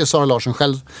antar att det är Sara Larsson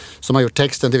själv som har gjort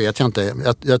texten, det vet jag inte.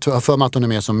 Jag har för mig att hon är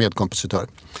med som medkompositör.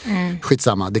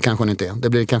 Skitsamma, det kanske hon inte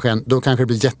är. Då kanske det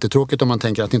blir jättetråkigt om man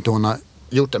tänker att inte hon har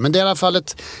gjort det. Men det är i alla fall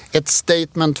ett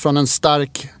statement från en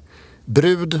stark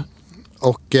brud.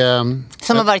 Och,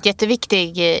 som har varit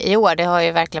jätteviktig i år, det har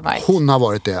ju verkligen varit. Hon har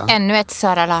varit det. Ännu ett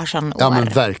Sara Larsson-år. Ja, men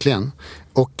verkligen.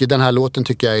 Och den här låten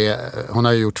tycker jag hon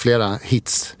har ju gjort flera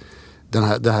hits.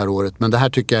 det här året. Men det här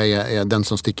tycker jag är den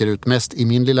som sticker ut mest i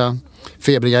min lilla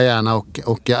febriga hjärna.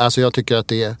 Och alltså jag tycker att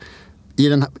det är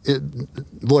i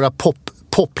våra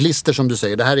poplister som du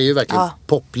säger. Det här är ju verkligen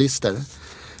poplister.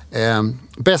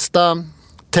 Bästa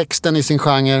texten i sin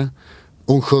genre.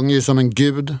 Hon sjunger ju som en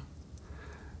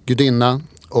gudinna.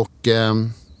 Och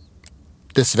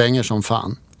det svänger som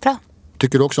fan. Bra.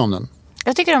 Tycker du också om den?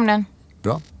 Jag tycker om den.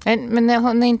 Bra. Men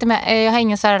hon är inte med. Jag har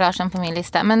ingen Sara Larsson på min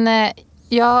lista. Men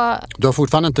Du har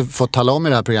fortfarande inte fått tala om i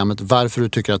det här programmet varför du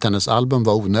tycker att hennes album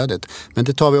var onödigt. Men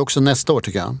det tar vi också nästa år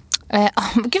tycker jag.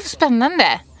 Gud vad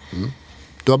spännande.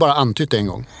 Du har bara antytt det en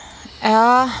gång.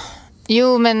 Ja,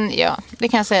 jo men ja, det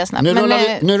kan jag säga snabbt.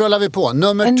 Nu rullar vi på.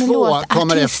 Nummer 2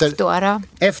 kommer efter.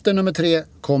 Efter nummer 3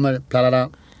 kommer plalala.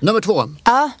 Nummer 2.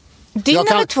 Ja,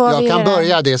 nummer 2. Jag kan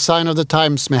börja. Det är Sign of the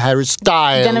Times med Harry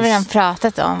Styles. Den har vi redan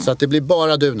pratat om. Så att det blir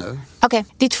bara du nu. Okej,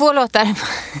 det är 2 låtar.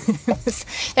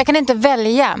 Jag kan inte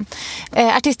välja.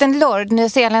 Artisten Lorde,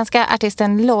 nyzeeländska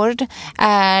artisten Lorde,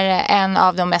 är en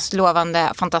av de mest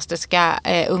lovande, fantastiska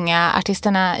unga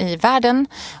artisterna i världen.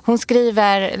 Hon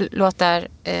skriver låtar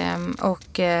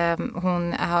och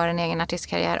hon har en egen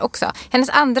artistkarriär också. Hennes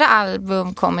andra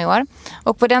album kom i år.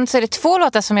 Och på den så är det 2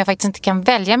 låtar som jag faktiskt inte kan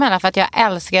välja mellan för att jag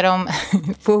älskar dem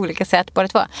på olika sätt, båda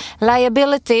 2.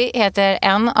 Liability heter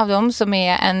en av dem som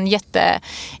är en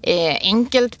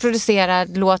enkelt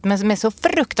producerad låt men som är så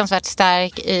fruktansvärt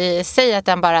stark i sig att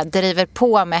den bara driver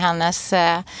på med hennes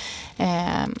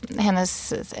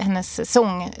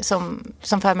sång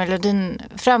som för melodin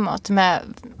framåt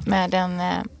med en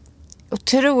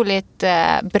otroligt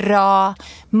bra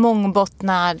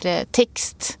mångbottnad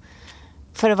text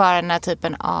för att vara den här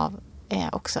typen av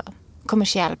också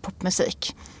kommersiell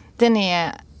popmusik. Den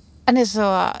är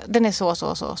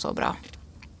så bra.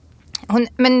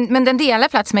 Men den delar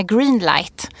plats med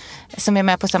Greenlight som är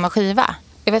med på samma skiva.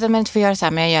 Jag vet att man inte får göra så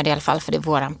här, men jag gör det i alla fall för det är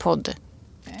våran podd.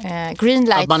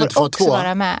 Greenlight får också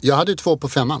vara med. Jag hade ju 2 på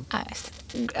 5:an.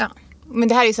 Ja. Men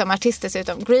det här är ju samma artist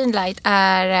dessutom. Greenlight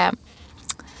är...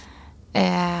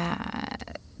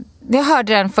 jag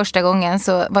hörde den första gången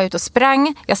så var jag ute och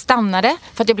sprang. Jag stannade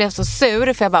för att jag blev så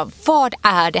sur. För jag bara, vad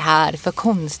är det här för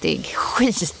konstig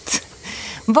skit?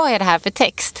 Vad är det här för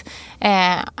text?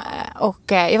 Och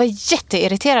jag var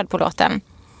jätteirriterad på låten.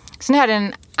 Så när jag hörde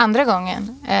den andra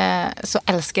gången så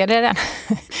älskade jag den.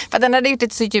 För den hade gjort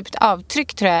ett så djupt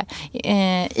avtryck tror jag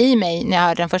i mig när jag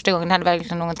hörde den första gången. Det hade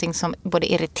verkligen någonting som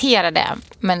både irriterade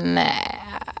men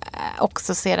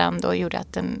också sedan då gjorde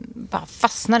att den bara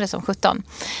fastnade som 17.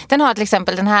 Den har till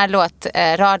exempel den här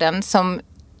låtraden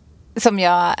som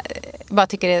jag bara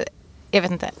tycker är, jag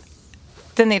vet inte,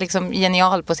 den är liksom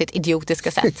genial på sitt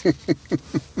idiotiska sätt.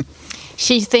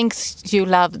 She thinks you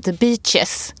love the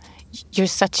beaches. You're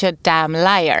such a damn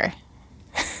liar.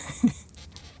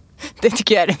 Det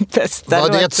tycker jag är den bästa. Var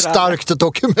det ett starkt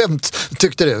dokument,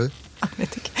 tyckte du?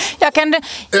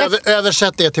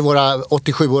 Översätt det till våra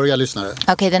 87-åriga lyssnare.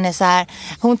 Okej, den är så här.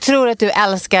 Hon tror att du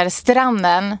älskar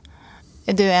stranden.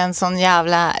 Du är en sån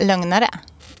jävla lögnare.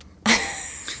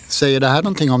 Säger det här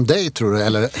någonting om dig tror du?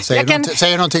 Eller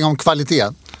säger någonting om kvalitet?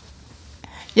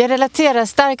 Jag relaterar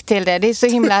starkt till det. Det är så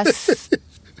himla...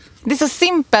 Det är så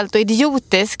simpelt och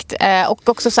idiotiskt och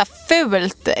också så här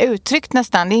fult uttryckt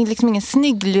nästan. Det är liksom ingen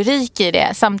snygg lyrik i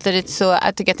det. Samtidigt så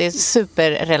jag tycker jag att det är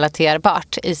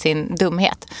superrelaterbart i sin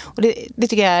dumhet. Och det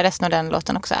tycker jag resten av den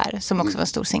låten också är. Som också var en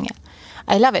stor singel.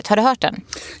 I love it. Har du hört den?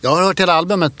 Jag har hört hela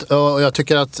albumet och jag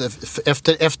tycker att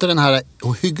efter den här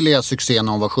ohyggliga succén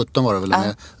hon var 17 var det väl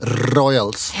med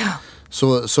Royals. Ja.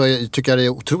 Så tycker jag det är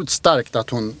otroligt starkt att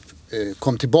hon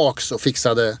kom tillbaks och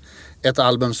fixade ett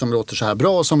album som låter så här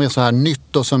bra och som är så här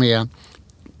nytt och som är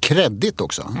kreddigt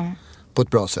också på ett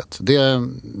bra sätt.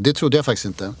 Det trodde jag faktiskt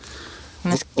inte.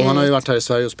 Och han har ju varit här i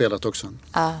Sverige och spelat också.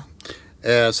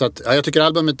 Så att jag tycker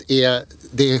albumet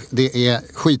det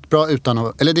är skitbra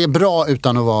det är bra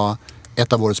utan att vara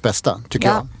ett av årets bästa, tycker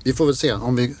jag. Vi får väl se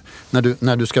om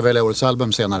när du ska välja årets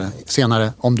album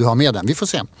senare om du har med den. Vi får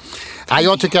se.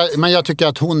 Jag tycker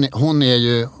att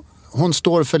hon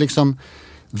står för liksom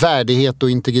värdighet och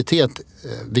integritet,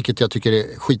 vilket jag tycker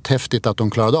är skithäftigt att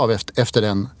de klarade av efter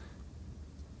den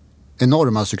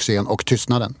enorma succén och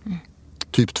tystnaden.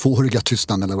 Typ 2-åriga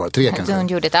tystnaden eller vad det 3 kanske. Hon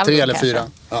gjorde ett album 3 eller 4.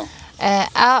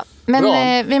 Ja.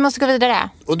 Men vi måste gå vidare.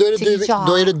 Och då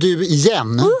är det du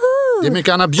igen. Det är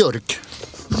mycket Anna Björk.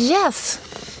 Yes.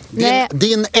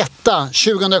 Din etta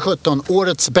 2017,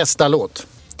 årets bästa låt.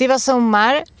 Det var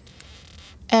sommar.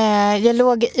 Jag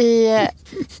låg i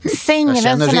sängen. Jag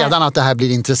känner redan att det här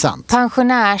blir intressant.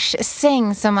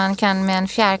 Pensionärssäng som man kan med en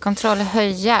fjärrkontroll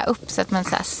höja upp så att man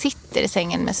så här sitter i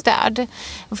sängen med stöd.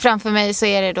 Och framför mig så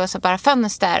är det då så bara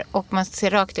fönster och man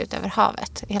ser rakt ut över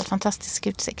havet. Helt fantastisk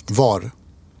utsikt. Var?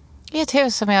 I ett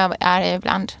hus som jag är i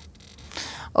ibland.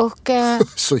 Och,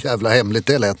 så jävla hemligt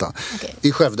det lät. Okay.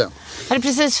 I Skövde. Jag hade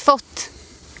precis fått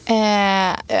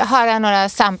höra några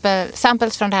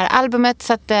samples från det här albumet.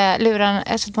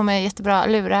 Jag satte på mig jättebra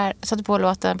lurar. Satte på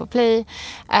låten på play.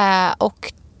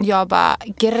 Och jag bara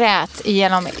grät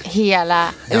igenom hela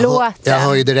låten. Jag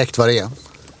hör ju direkt vad det är.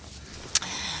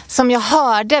 Som jag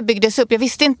hörde byggdes upp. Jag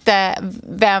visste inte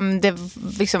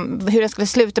hur det skulle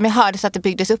sluta. Men jag hörde så att det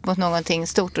byggdes upp mot någonting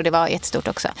stort. Och det var jättestort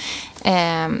också.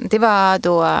 Det var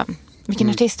då... Vilken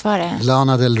artist var det?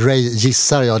 Lana Del Rey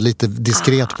gissar jag lite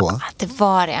diskret på. Det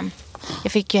var det.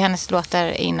 Jag fick ju hennes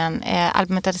låtar innan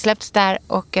albumet hade släppts där.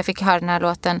 Och jag fick höra den här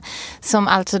låten som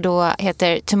alltså då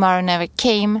heter Tomorrow Never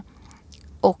Came.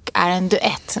 Och är en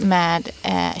duett med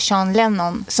Sean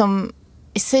Lennon. Som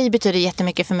i sig betyder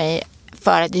jättemycket för mig.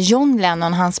 För att John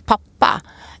Lennon, hans pappa,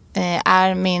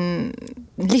 är min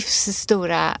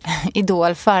livsstora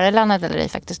idol före Lana Del Rey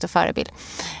faktiskt och förebild.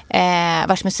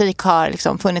 Vars musik har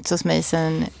liksom funnits hos mig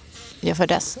sedan jag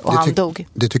föddes och han dog.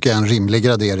 Det tycker jag är en rimlig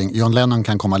gradering. John Lennon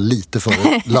kan komma lite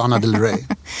före Lana Del Rey.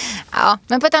 Ja,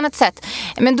 men på ett annat sätt.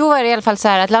 Men då är det i alla fall så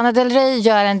här att Lana Del Rey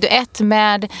gör en duett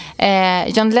med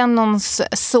John Lennons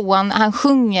son. Han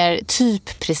sjunger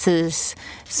typ precis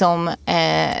som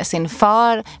sin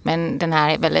far, men den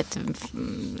här väldigt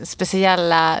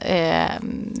speciella,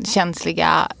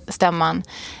 känsliga stämman.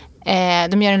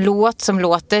 De gör en låt som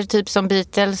låter typ som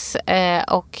Beatles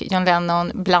och John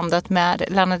Lennon blandat med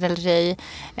Lana Del Rey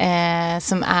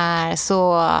som är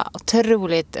så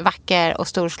otroligt vacker och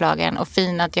storslagen och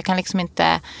fin att jag kan liksom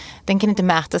inte, den kan inte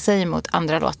mäta sig mot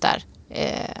andra låtar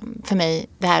för mig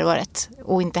det här året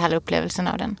och inte heller upplevelsen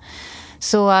av den.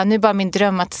 Så nu är bara min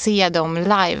dröm att se dem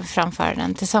live framför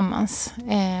den tillsammans.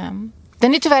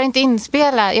 Den är tyvärr inte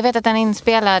inspelad. Jag vet att den är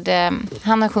inspelad.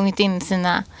 Han har sjungit in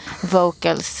sina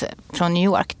vocals från New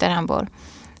York där han bor.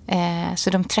 Så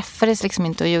de träffades liksom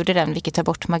inte och gjorde den, vilket tar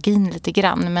bort magin lite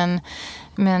grann.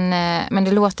 Men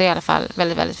det låter i alla fall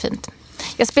väldigt, väldigt fint.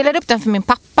 Jag spelade upp den för min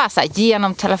pappa så här,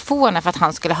 genom telefonen för att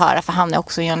han skulle höra, för han är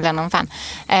också John Lennon-fan.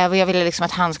 Och jag ville liksom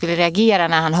att han skulle reagera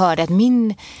när han hörde att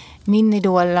min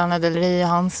idol Lana Del Rey och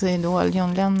hans idol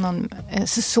John Lennon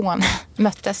son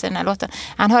möttes i den här låten.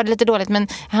 Han hörde lite dåligt, men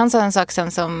han sa en sak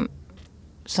sen som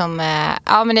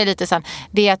ja, men det är lite sant.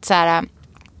 Det är att så här,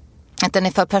 att den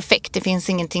är för perfekt. Det finns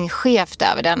ingenting skevt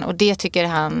över den och det tycker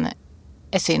han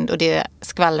är synd och det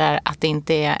skvallrar att det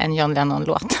inte är en John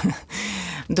Lennon-låt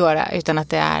då, utan att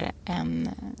det är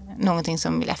någonting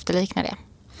som vill efterlikna det.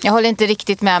 Jag håller inte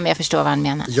riktigt med, men jag förstår vad han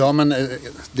menar. Ja, men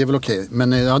det är väl okej.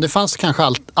 Men ja, det fanns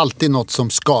kanske alltid något som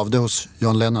skavde hos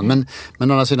John Lennon. Men å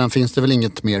andra sidan finns det väl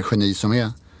inget mer geni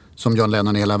som John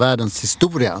Lennon i hela världens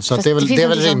historia. Så att det är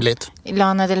väl rimligt.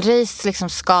 Lana Del Reys liksom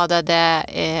skadade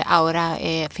aura,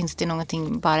 finns det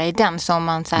någonting bara i den. Så om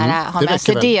man så här, har med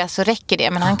sig det så räcker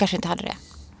det. Men han kanske inte hade det.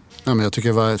 Ja, men jag tycker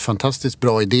det var en fantastiskt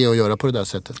bra idé att göra på det där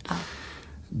sättet. Ja.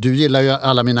 Du gillar ju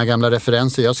alla mina gamla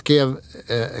referenser. Jag skrev,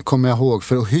 kommer jag ihåg,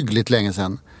 för hyggligt länge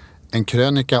sedan en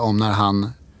krönika om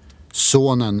när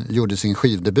sonen gjorde sin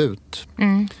skivdebut.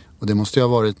 Mm. Och det måste ju ha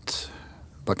varit,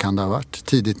 vad kan det ha varit?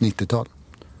 Tidigt 90-tal.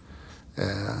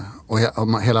 Och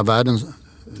hela världen...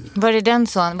 Var det den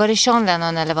son? Var det Sean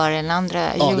Lennon eller var det den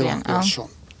andra Julian? Ja, det var Sean.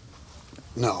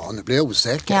 Ja, nu blir jag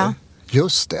osäker. Ja.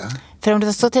 Just det. För om det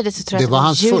var så tidigt så tror jag det var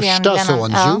hans Julian första Lennon.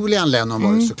 son. Ja. Julian Lennon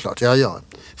var ju såklart. Ja.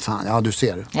 Fan, ja du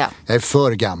ser. Ja. Jag är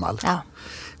för gammal. Ja.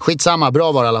 Skitsamma,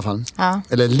 bra var det i alla fall. Ja.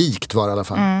 Eller likt var det i alla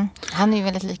fall. Mm. Han är ju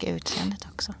väldigt lika utseendet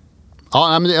också.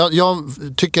 Ja, men jag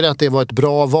tycker att det var ett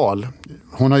bra val.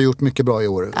 Hon har gjort mycket bra i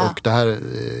år. Ja. Och det här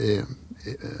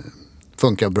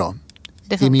funkar bra.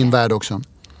 Det funkar. I min värld också.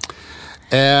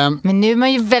 Men nu är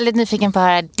man ju väldigt nyfiken på att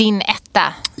höra din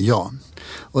etta. Ja.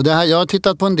 Och det här, jag har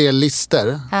tittat på en del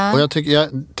lister. Ja. Och jag tycker,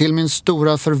 till min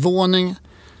stora förvåning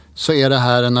så är det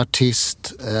här en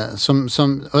artist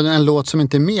en låt som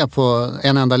inte är med på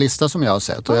en enda lista som jag har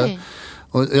sett.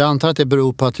 Och jag antar att det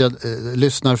beror på att jag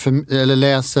lyssnar eller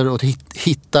läser och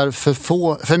hittar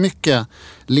för mycket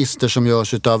lister som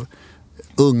görs utav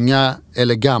unga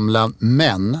eller gamla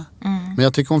män. Mm. Men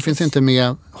jag tycker hon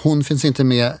finns inte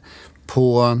med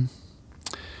på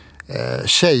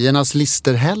tjejernas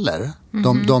lister heller.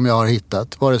 Mm. De jag har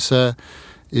hittat. Vare sig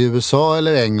i USA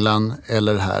eller England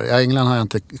eller här. Ja, England har jag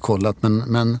inte kollat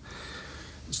men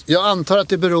Jag antar att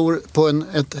det beror på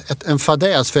en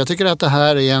fadäs. För jag tycker att det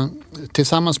här är,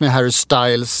 tillsammans med Harry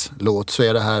Styles låt, så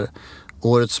är det här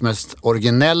årets mest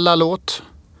originella låt.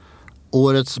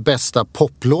 Årets bästa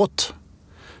poplåt.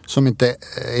 Som inte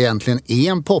egentligen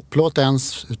är en poplåt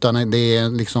ens, utan det är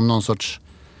liksom någon sorts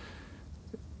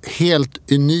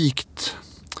helt unikt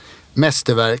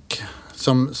mästerverk.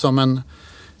 Som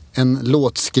en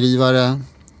låtskrivare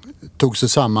tog sig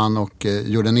samman och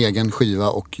gjorde en egen skiva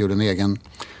och gjorde en egen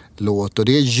låt. Och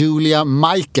det är Julia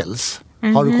Michaels.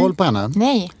 Har du koll på henne?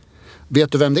 Nej.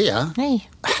 Vet du vem det är?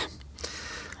 Nej.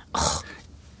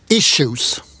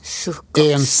 Issues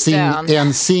är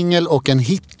en singel och en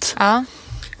hit. Ja.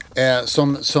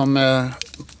 Som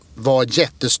var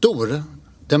jättestor.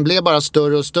 Den blev bara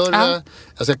större och större. Ja.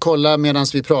 Jag ska kolla medan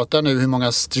vi pratar nu hur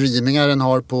många streamingar den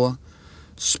har på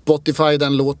Spotify,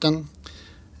 den låten.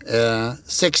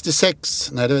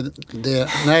 66.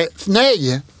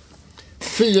 Nej!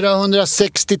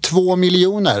 462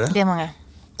 miljoner. Det är många.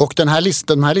 Och de här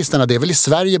listorna, det är väl i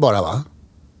Sverige bara, va?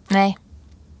 Nej.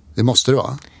 Det måste det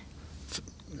vara.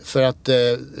 För att,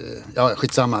 ja,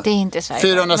 skitsamma. Det är inte Sverige.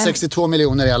 462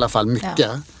 miljoner i alla fall, mycket.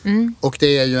 Ja. Och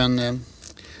det är ju en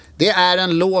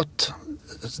låt.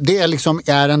 Det är liksom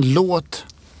en låt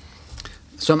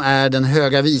som är den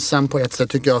höga visan på ett sätt,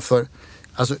 tycker jag. För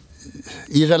alltså,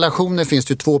 i relationer finns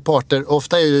det ju två parter.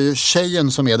 Ofta är det ju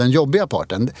tjejen som är den jobbiga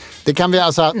parten. Det kan vi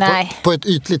alltså på ett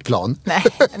ytligt plan. Nej,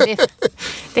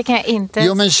 det kan jag inte.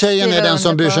 Jo, men tjejen är den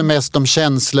som bryr sig mest om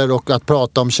känslor och att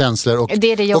prata om känslor. Och,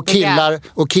 det är det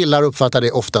och killar uppfattar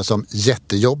det ofta som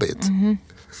jättejobbigt. Mm.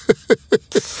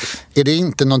 Är det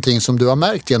inte någonting som du har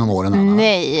märkt genom åren, Anna?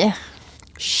 Nej.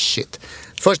 Shit.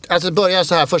 Först, alltså börjar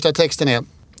så här, första texten är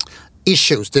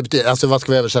issues, det betyder, alltså vad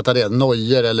ska vi översätta det?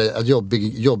 Nojor eller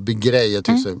jobbig grej.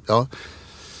 Ja.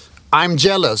 I'm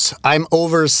jealous, I'm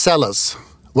overzealous.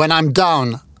 When I'm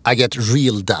down, I get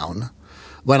real down.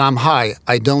 When I'm high,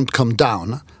 I don't come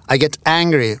down. I get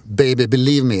angry, baby,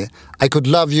 believe me. I could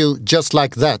love you just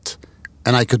like that.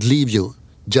 And I could leave you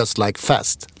just like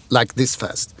this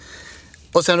fast.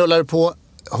 Och sen rullar det på.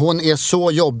 Hon är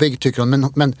så jobbig, tycker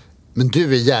hon, men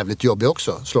du är jävligt jobbig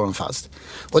också, slår hon fast.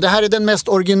 Och det här är den mest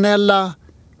originella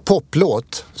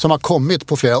poplåt som har kommit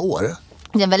på flera år.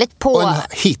 Det är väldigt på och en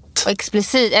hit. Och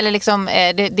explicit, eller liksom,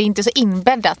 det är inte så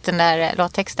inbäddat, den där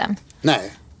låttexten.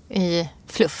 Nej. I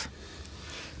fluff.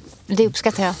 Det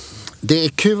uppskattar jag. Det är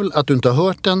kul att du inte har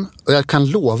hört den, och jag kan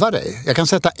lova dig. Jag kan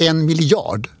sätta 1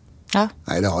 miljard. Ja.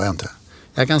 Nej, det har jag inte.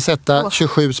 Jag kan sätta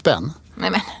 27 spänn.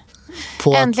 Nej, men.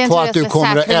 På att du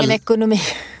kommer att ekonomi.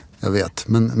 Jag vet,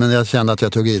 men jag kände att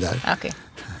jag tog i där. Okay.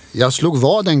 Jag slog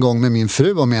vad en gång med min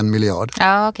fru om 1 miljard.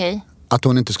 Ja, okej. Okay. Att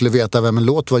hon inte skulle veta vem en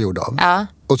låt var gjord av. Ja.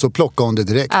 Och så plockade hon det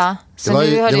direkt. Ja. Det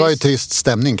var ju trist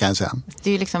stämning, kan jag säga. Det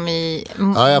är ju liksom i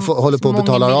jag håller på att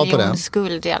betala av på det.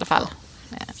 Skuld i alla fall.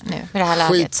 Nu, för det här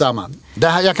läget. Skitsamma.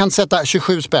 Jag kan sätta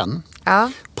 27 spänn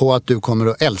på att du kommer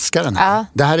att älska den här. Ja.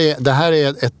 Det här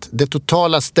är det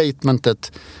totala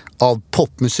statementet av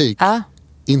popmusik. Ja.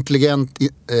 Intelligent,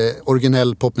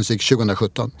 originell popmusik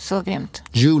 2017. Så grymt.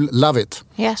 You'll love it.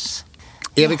 Yes.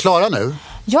 Är vi klara nu?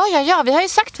 Ja. Vi har ju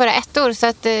sagt våra ettor, så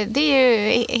att det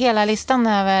är ju hela listan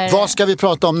över... Vad ska vi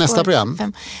prata om nästa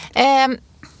program?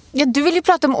 Du vill ju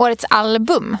prata om årets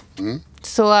album.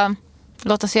 Så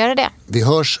låt oss göra det. Vi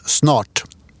hörs snart.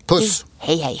 Puss.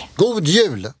 Hej. God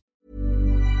jul!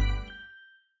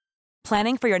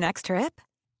 Planning for your next trip?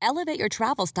 Elevate your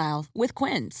travel style with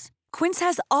Quince. Quince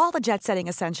has all the jet-setting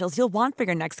essentials you'll want for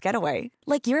your next getaway,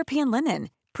 like European linen,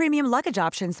 premium luggage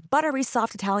options, buttery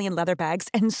soft Italian leather bags,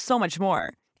 and so much more.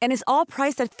 And is all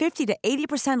priced at 50 to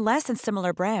 80% less than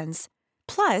similar brands.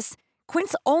 Plus,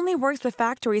 Quince only works with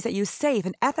factories that use safe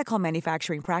and ethical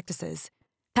manufacturing practices.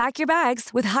 Pack your bags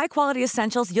with high-quality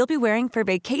essentials you'll be wearing for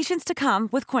vacations to come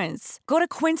with Quince. Go to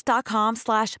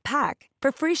quince.com/pack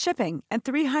for free shipping and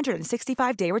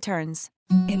 365-day returns.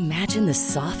 Imagine the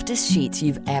softest sheets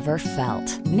you've ever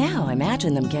felt. Now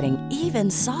imagine them getting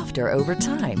even softer over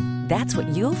time. That's what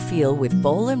you'll feel with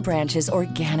Boll & Branch's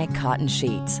organic cotton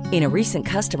sheets. In a recent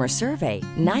customer survey,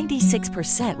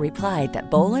 96% replied that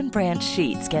Boll & Branch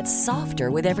sheets get softer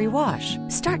with every wash.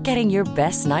 Start getting your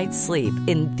best night's sleep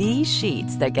in these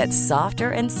sheets that get softer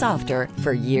and softer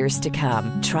for years to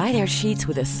come. Try their sheets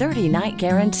with a 30-night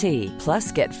guarantee.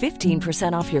 Plus, get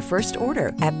 15% off your first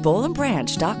order at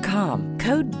bollandbranch.com.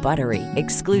 Code BUTTERY.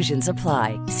 Exclusions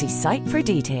apply. See site for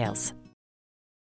details.